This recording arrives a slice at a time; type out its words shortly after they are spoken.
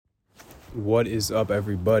What is up,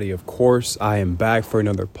 everybody? Of course, I am back for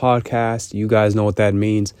another podcast. You guys know what that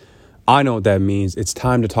means. I know what that means. It's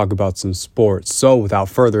time to talk about some sports. So without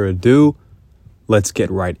further ado, let's get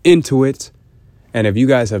right into it. And if you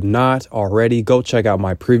guys have not already, go check out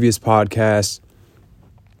my previous podcast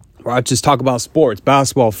where I just talk about sports,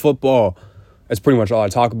 basketball, football. That's pretty much all I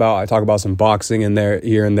talk about. I talk about some boxing in there,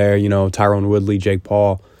 here and there, Tyrone Woodley, Jake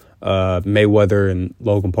Paul, Mayweather, and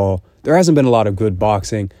Logan Paul. There hasn't been a lot of good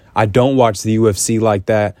boxing. I don't watch the UFC like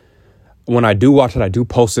that. When I do watch it, I do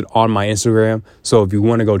post it on my Instagram. So if you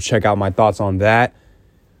want to go check out my thoughts on that,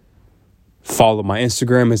 follow my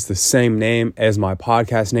Instagram. It's the same name as my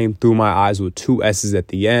podcast name, Through My Eyes with 2 S's at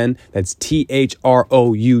the end. That's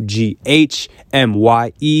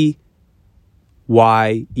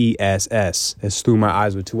THROUGHMYEYESS. It's Through My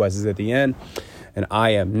Eyes with 2 S's at the end. And I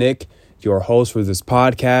am Nick, your host for this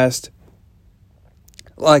podcast.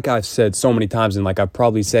 Like I've said so many times, and like I've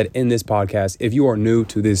probably said in this podcast, if you are new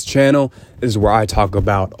to this channel, this is where I talk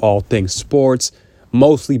about all things sports,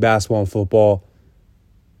 mostly basketball and football.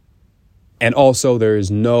 And also there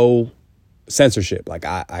is no censorship. Like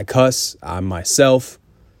I cuss, I'm myself,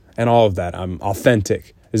 and all of that. I'm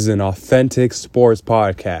authentic. This is an authentic sports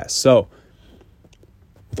podcast. So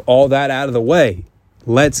with all that out of the way,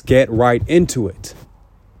 let's get right into it.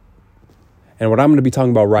 And what I'm going to be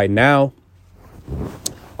talking about right now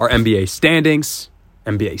are NBA standings,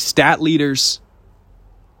 NBA stat leaders,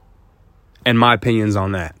 and my opinions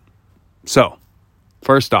on that. So,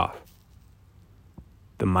 first off,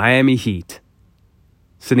 the Miami Heat,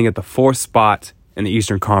 sitting at the 4th spot in the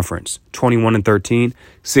Eastern Conference, 21-13,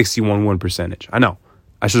 61 win percentage. I know,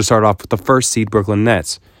 I should have started off with the 1st seed, Brooklyn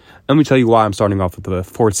Nets. Let me tell you why I'm starting off with the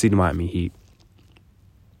 4th seed Miami Heat.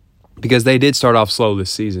 Because they did start off slow this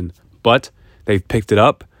season, but they've picked it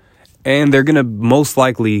up. And they're going to most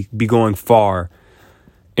likely be going far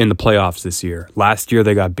in the playoffs this year. Last year,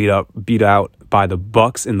 they got beat out by the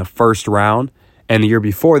Bucks in the first round. And the year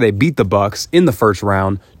before, they beat the Bucks in the first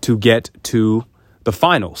round to get to the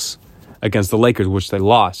finals against the Lakers, which they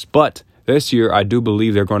lost. But this year, I do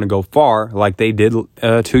believe they're going to go far like they did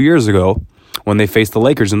 2 years ago when they faced the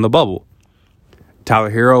Lakers in the bubble. Tyler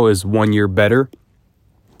Hero is 1 year better,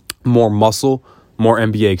 more muscle, more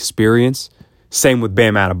NBA experience. Same with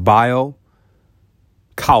Bam Adebayo.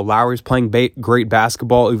 Kyle Lowry's playing great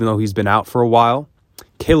basketball, even though he's been out for a while.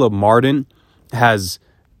 Caleb Martin has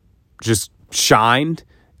just shined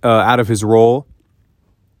out of his role.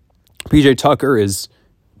 PJ Tucker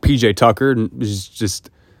just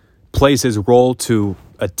plays his role to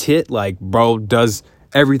a tit. Like, bro does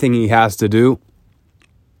everything he has to do.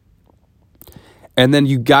 And then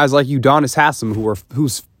you guys like Udonis Haslem,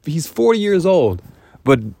 he's 40 years old,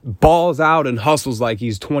 but balls out and hustles like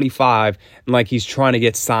he's 25 and like he's trying to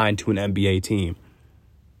get signed to an NBA team.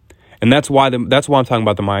 And that's why I'm talking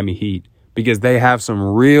about the Miami Heat, because they have some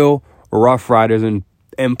real rough riders and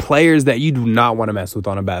players that you do not want to mess with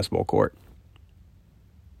on a basketball court.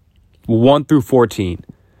 1 through 14,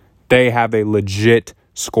 they have a legit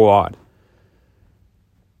squad.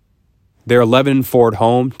 They're 11-4 at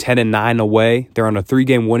home, 10-9 away. They're on a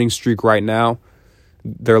 3-game winning streak right now.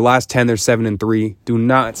 Their last 10, they're 7-3. Do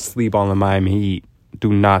not sleep on the Miami Heat.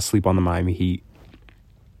 Do not sleep on the Miami Heat.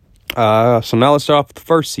 So now let's start off with the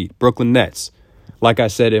 1st seed, Brooklyn Nets. Like I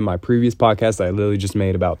said in my previous podcast I literally just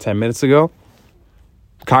made about 10 minutes ago,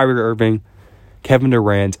 Kyrie Irving, Kevin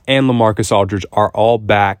Durant, and LaMarcus Aldridge are all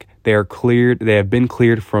back. They are cleared. They have been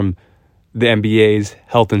cleared from the NBA's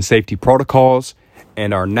health and safety protocols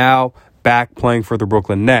and are now back playing for the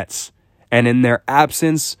Brooklyn Nets. And in their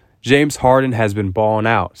absence, James Harden has been balling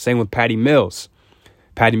out. Same with Patty Mills.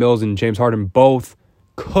 Patty Mills and James Harden both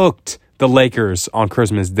cooked the Lakers on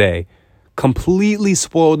Christmas Day. Completely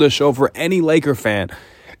spoiled the show for any Laker fan.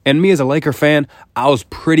 And me as a Laker fan, I was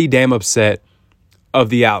pretty damn upset of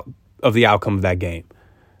the outcome of that game.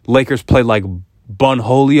 Lakers played like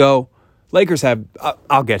Bunholio. Lakers have...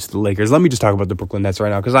 I'll get to the Lakers. Let me just talk about the Brooklyn Nets right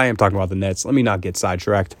now, because I am talking about the Nets. Let me not get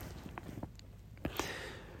sidetracked.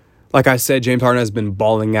 Like I said, James Harden has been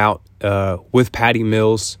balling out with Patty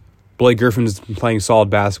Mills. Blake Griffin's been playing solid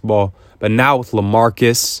basketball. But now with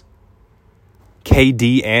LaMarcus,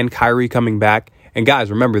 KD, and Kyrie coming back. And guys,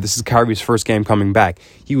 remember, this is Kyrie's first game coming back.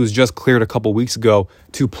 He was just cleared a couple weeks ago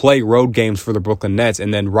to play road games for the Brooklyn Nets.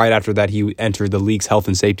 And then right after that, he entered the league's health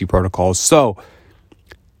and safety protocols. So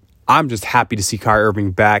I'm just happy to see Kyrie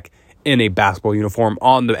Irving back in a basketball uniform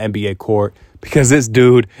on the NBA court, because this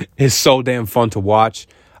dude is so damn fun to watch.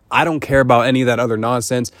 I don't care about any of that other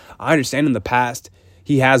nonsense. I understand in the past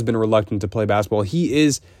he has been reluctant to play basketball. He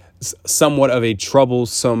is somewhat of a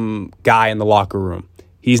troublesome guy in the locker room.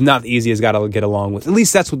 He's not the easiest guy to get along with. At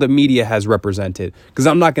least that's what the media has represented. Because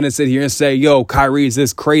I'm not going to sit here and say, yo, Kyrie is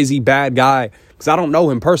this crazy bad guy. Because I don't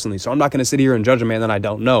know him personally. So I'm not going to sit here and judge a man that I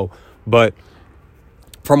don't know. But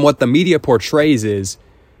from what the media portrays is,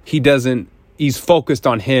 he's focused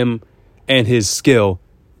on him and his skill.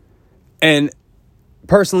 And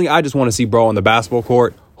personally, I just want to see bro on the basketball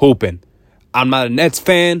court hooping. I'm not a Nets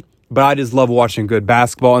fan, but I just love watching good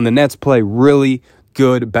basketball. And the Nets play really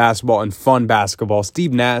good basketball and fun basketball.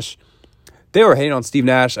 Steve Nash, they were hating on Steve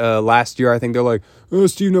Nash last year. I think they're like, oh,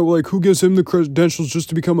 Steve Nash, like, who gives him the credentials just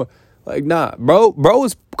to become nah, bro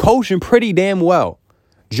is coaching pretty damn well.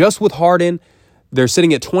 Just with Harden, they're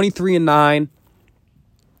sitting at 23-9.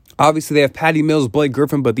 Obviously, they have Patty Mills, Blake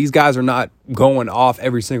Griffin, but these guys are not going off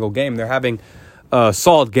every single game. They're having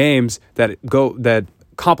solid games that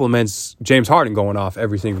complements James Harden going off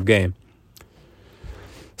every single game.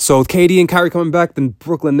 So with KD and Kyrie coming back, the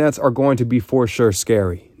Brooklyn Nets are going to be for sure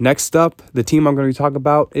scary. Next up, the team I'm going to be talking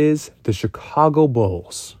about is the Chicago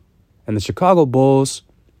Bulls. And the Chicago Bulls,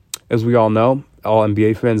 as we all know, all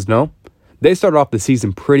NBA fans know, they started off the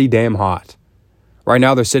season pretty damn hot. Right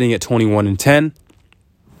now, they're sitting at 21-10.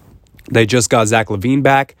 They just got Zach LaVine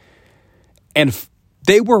back. And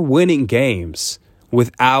they were winning games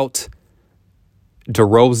without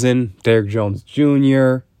DeRozan, Derrick Jones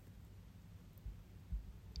Jr.,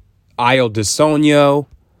 Ayo Dosunmu,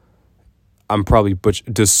 I'm probably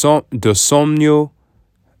Dosunmu,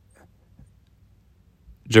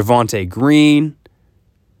 Javonte Green,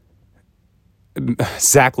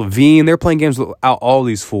 Zach LaVine. They're playing games without all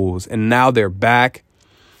these fools, and now they're back.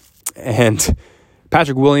 And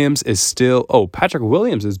Patrick Williams is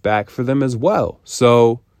back for them as well.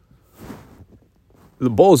 So the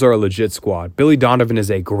Bulls are a legit squad. Billy Donovan is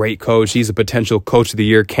a great coach. He's a potential Coach of the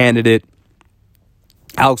Year candidate.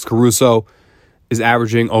 Alex Caruso is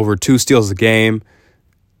averaging over 2 steals a game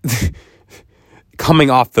coming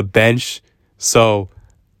off the bench. So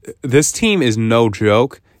this team is no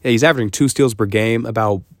joke. Yeah, he's averaging 2 steals per game,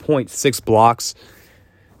 about 0.6 blocks.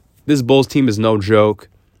 This Bulls team is no joke.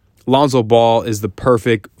 Lonzo Ball is the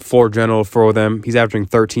perfect floor general for them. He's averaging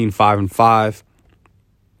 13, 5, and 5.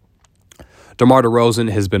 DeMar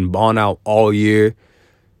DeRozan has been balling out all year.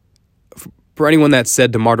 For anyone that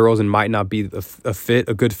said DeMar DeRozan might not be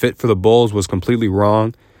a good fit for the Bulls was completely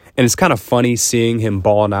wrong. And it's kind of funny seeing him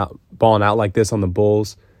balling out like this on the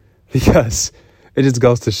Bulls, because it just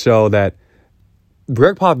goes to show that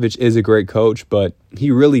Greg Popovich is a great coach, but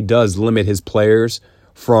he really does limit his players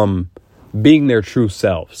from being their true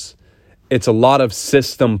selves. It's a lot of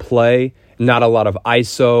system play, not a lot of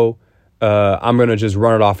ISO. I'm going to just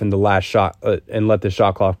run it off in the last shot and let the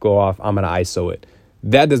shot clock go off. I'm going to ISO it.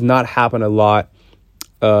 That does not happen a lot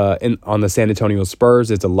on the San Antonio Spurs.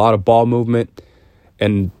 It's a lot of ball movement,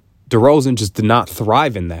 and DeRozan just did not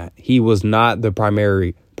thrive in that. He was not the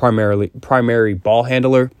primary ball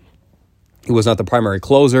handler. He was not the primary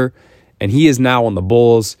closer, and he is now on the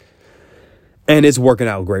Bulls, and it's working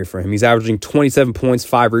out great for him. He's averaging 27 points,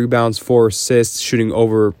 5 rebounds, 4 assists, shooting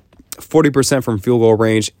over 40% from field goal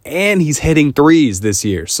range, and he's hitting threes this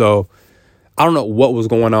year. So I don't know what was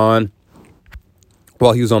going on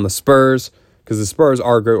while he was on the Spurs, because the Spurs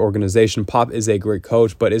are a great organization. Pop is a great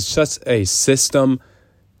coach, but it's just a system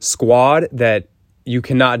squad that you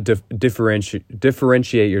cannot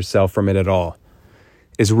differentiate yourself from it at all.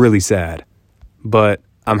 It's really sad. But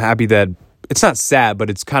I'm happy that it's not sad, but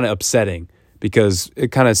it's kind of upsetting, because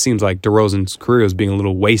it kind of seems like DeRozan's career is being a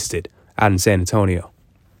little wasted out in San Antonio.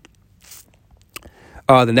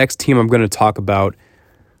 The next team I'm going to talk about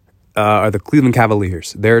are the Cleveland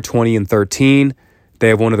Cavaliers. They're 20-13. They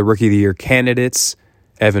have one of the Rookie of the Year candidates,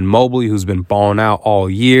 Evan Mobley, who's been balling out all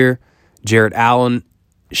year. Jarrett Allen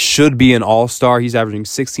should be an all-star. He's averaging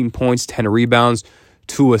 16 points, 10 rebounds,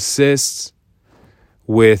 2 assists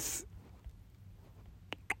with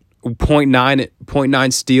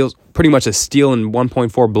 0.9 steals, pretty much a steal and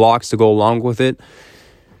 1.4 blocks to go along with it.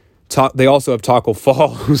 They also have Taco Fall,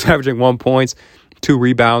 who's averaging 1 point, 2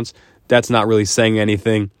 rebounds. That's not really saying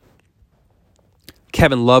anything.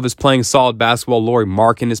 Kevin Love is playing solid basketball. Lauri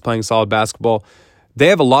Markkanen is playing solid basketball. They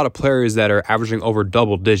have a lot of players that are averaging over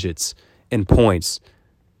double digits in points.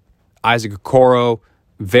 Isaac Okoro,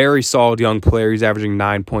 very solid young player. He's averaging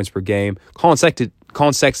 9 points per game. Colin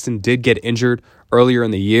Sexton did get injured earlier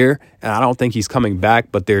in the year, and I don't think he's coming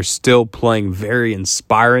back, but they're still playing very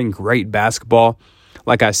inspiring, great basketball.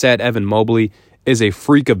 Like I said, Evan Mobley is a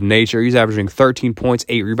freak of nature. He's averaging 13 points,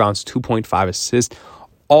 8 rebounds, 2.5 assists,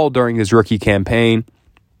 all during his rookie campaign.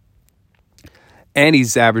 And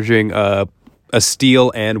he's averaging a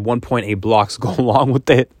steal and 1.8 blocks go along with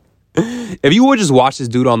it. If you would just watch this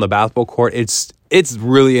dude on the basketball court, it's It's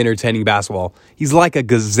really entertaining basketball. He's like a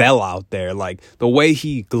gazelle out there. Like the way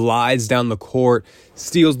he glides down the court,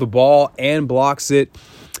 steals the ball and blocks it,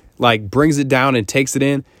 like brings it down and takes it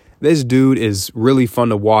in. This dude is really fun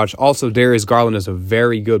to watch. Also, Darius Garland is a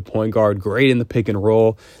very good point guard, great in the pick and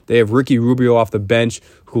roll. They have Ricky Rubio off the bench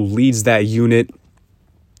who leads that unit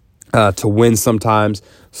to win sometimes.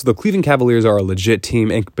 So the Cleveland Cavaliers are a legit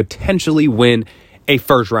team and could potentially win a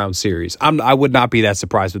first-round series. I would not be that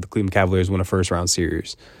surprised if the Cleveland Cavaliers win a first-round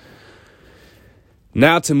series.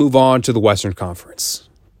 Now to move on to the Western Conference.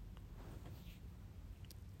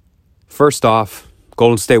 First off,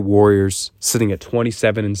 Golden State Warriors sitting at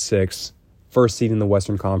 27-6, first seed in the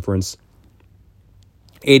Western Conference,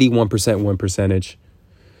 81% win percentage,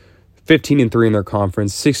 15-3 in their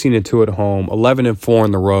conference, 16-2 at home, 11-4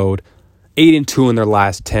 on the road, 8-2 in their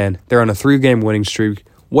last 10. They're on a 3-game winning streak.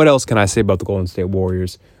 What else can I say about the Golden State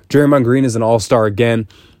Warriors? Draymond Green is an all-star again.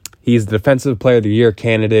 He's the Defensive Player of the Year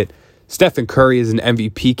candidate. Stephen Curry is an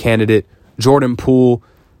MVP candidate. Jordan Poole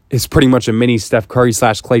is pretty much a mini Steph Curry /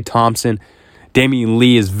 Klay Thompson. Damian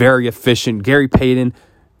Lee is very efficient. Gary Payton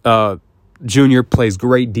Jr. plays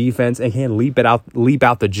great defense and can leap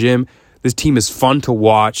out the gym. This team is fun to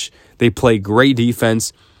watch. They play great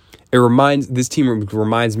defense. This team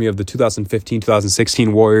reminds me of the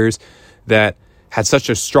 2015-2016 Warriors that had such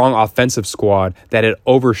a strong offensive squad that it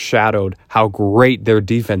overshadowed how great their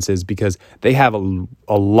defense is because they have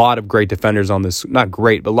a lot of great defenders on this, not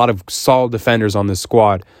great, but a lot of solid defenders on this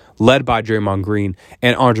squad, led by Draymond Green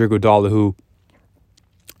and Andre Iguodala, who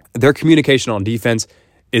their communication on defense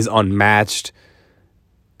is unmatched.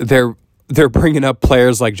 They're bringing up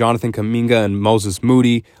players like Jonathan Kuminga and Moses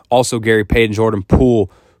Moody, also Gary Payton, Jordan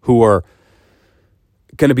Poole, who are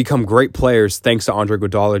going to become great players thanks to Andre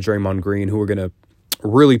Iguodala, Draymond Green, who are going to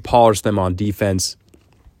really polish them on defense.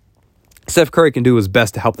 Steph Curry can do his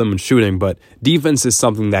best to help them in shooting, but defense is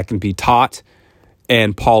something that can be taught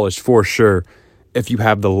and polished for sure if you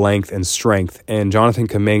have the length and strength. And Jonathan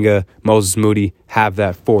Kuminga, Moses Moody have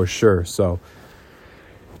that for sure. So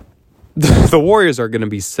the Warriors are going to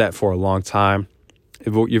be set for a long time.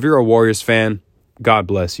 If you're a Warriors fan, God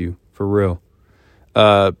bless you, for real.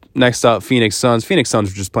 Next up, Phoenix Suns. Phoenix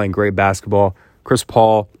Suns are just playing great basketball. Chris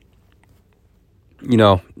Paul,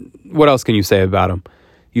 what else can you say about him?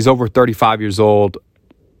 He's over 35 years old,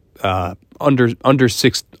 under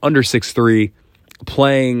 6'3",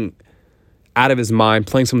 playing out of his mind,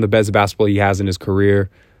 playing some of the best basketball he has in his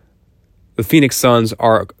career. The Phoenix Suns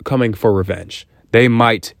are coming for revenge. They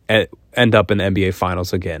might end up in the NBA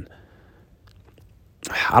Finals again.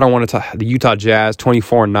 I don't want to talk. The Utah Jazz,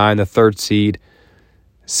 24-9, the third seed.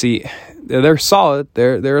 See, they're solid.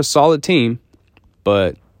 They're a solid team,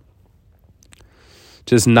 but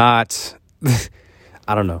just not.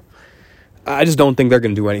 I don't know. I just don't think they're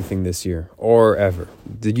going to do anything this year or ever.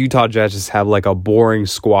 The Utah Jazz just have like a boring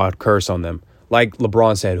squad curse on them. Like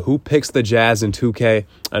LeBron said, who picks the Jazz in 2K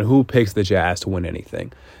and who picks the Jazz to win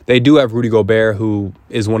anything? They do have Rudy Gobert, who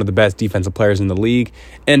is one of the best defensive players in the league,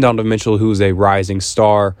 and Donovan Mitchell, who is a rising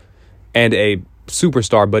star and a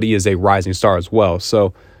superstar, but he is a rising star as well.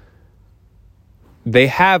 So they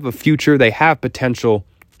have a future, they have potential,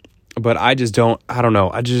 but I don't know.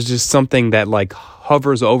 I just something that like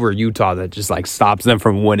hovers over Utah that just like stops them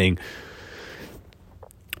from winning.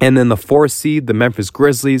 And then the 4th seed, the Memphis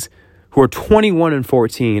Grizzlies, who are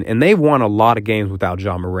 21-14, and they've won a lot of games without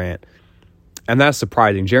John Morant. And that's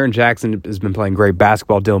surprising. Jaren Jackson has been playing great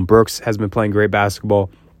basketball. Dylan Brooks has been playing great basketball.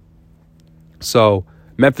 So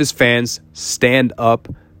Memphis fans, stand up.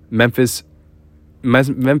 Memphis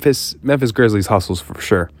Grizzlies hustles for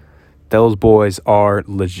sure. Those boys are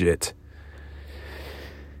legit.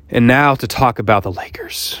 And now to talk about the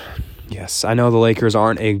Lakers. Yes, I know the Lakers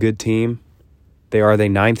aren't a good team. They are the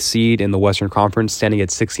 9th seed in the Western Conference, standing at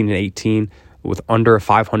 16-18 with under a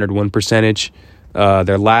 500 win percentage.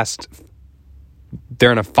 They're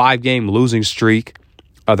in a 5-game losing streak.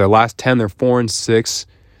 Their last 10, they're 4-6.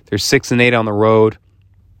 They're 6-8 on the road.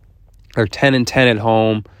 They're 10-10 at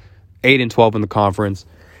home, 8-12 in the conference.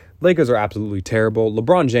 Lakers are absolutely terrible.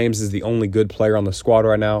 LeBron James is the only good player on the squad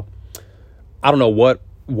right now. I don't know what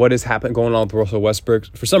is going on with Russell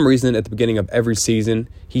Westbrook. For some reason, at the beginning of every season,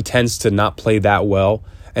 he tends to not play that well.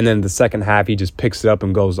 And then the second half, he just picks it up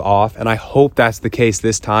and goes off. And I hope that's the case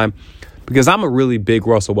this time because I'm a really big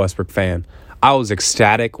Russell Westbrook fan. I was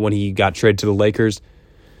ecstatic when he got traded to the Lakers.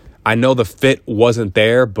 I know the fit wasn't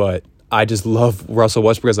there, but I just love Russell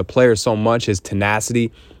Westbrook as a player so much, his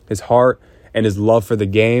tenacity, his heart, and his love for the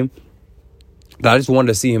game, that I just wanted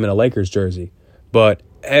to see him in a Lakers jersey. But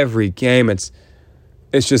every game,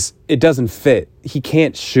 it doesn't fit. He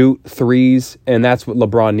can't shoot threes, and that's what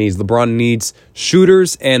LeBron needs. LeBron needs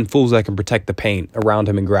shooters and fools that can protect the paint around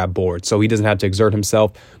him and grab boards, so he doesn't have to exert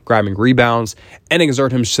himself grabbing rebounds and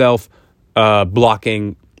exert himself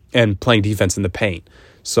blocking and playing defense in the paint.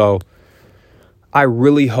 So I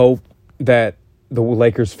really hope that the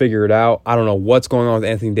Lakers figure it out. I don't know what's going on with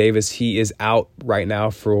Anthony Davis. He is out right now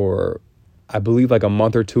for, I believe, like a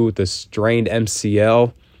month or two with a strained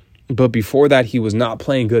MCL. But before that, he was not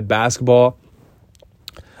playing good basketball.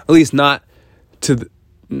 At least not to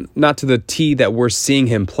the T that we're seeing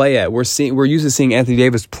him play at. We're used to seeing Anthony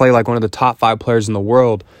Davis play like one of the top 5 players in the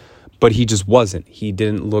world, but he just wasn't. He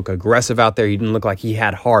didn't look aggressive out there. He didn't look like he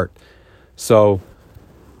had heart. So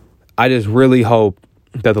I just really hope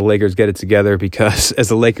that the Lakers get it together, because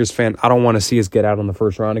as a Lakers fan, I don't want to see us get out on the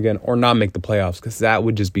first round again or not make the playoffs, because that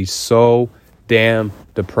would just be so damn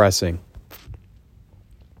depressing.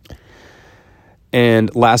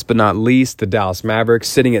 And last but not least, the Dallas Mavericks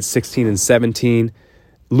sitting at 16-17.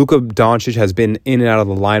 Luka Doncic has been in and out of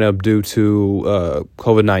the lineup due to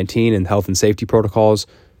COVID-19 and health and safety protocols.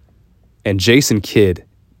 And Jason Kidd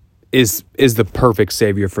is the perfect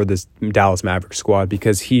savior for this Dallas Mavericks squad,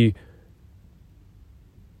 because he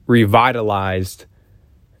revitalized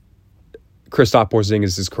Kristaps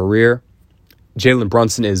Porzingis' career. Jalen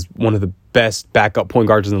Brunson is one of the best backup point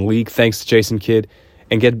guards in the league, thanks to Jason Kidd.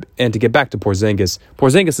 And to get back to Porzingis,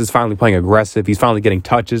 Porzingis is finally playing aggressive. He's finally getting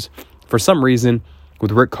touches. For some reason,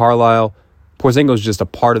 with Rick Carlisle, Porzingis is just a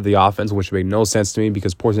part of the offense, which made no sense to me,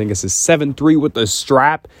 because Porzingis is 7'3" with a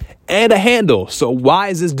strap and a handle. So why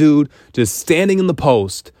is this dude just standing in the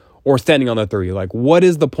post or standing on the three? Like, what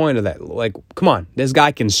is the point of that? Like, come on. This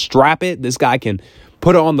guy can strap it. This guy can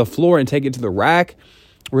put it on the floor and take it to the rack.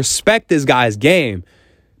 Respect this guy's game,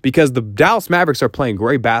 because the Dallas Mavericks are playing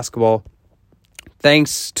great basketball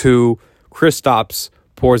thanks to Kristaps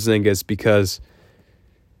Porzingis, because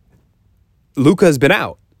Luka has been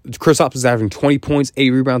out. Kristaps is averaging 20 points,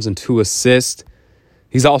 8 rebounds, and 2 assists.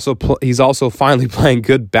 He's also finally playing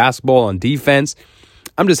good basketball on defense.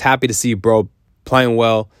 I'm just happy to see bro playing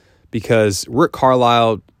well, because Rick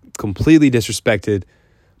Carlisle completely disrespected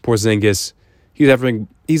Porzingis. He's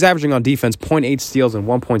averaging on defense 0.8 steals and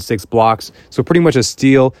 1.6 blocks, so pretty much a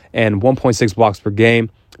steal and 1.6 blocks per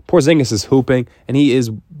game. Porzingis is hooping, and he is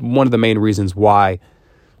one of the main reasons why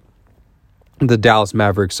the Dallas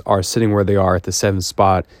Mavericks are sitting where they are at the 7th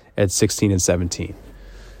spot at 16-17.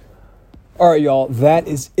 All right, y'all, that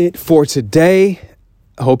is it for today.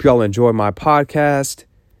 I hope y'all enjoy my podcast.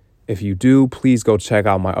 If you do, please go check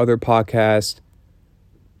out my other podcast.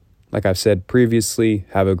 Like I've said previously,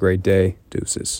 have a great day. Deuces.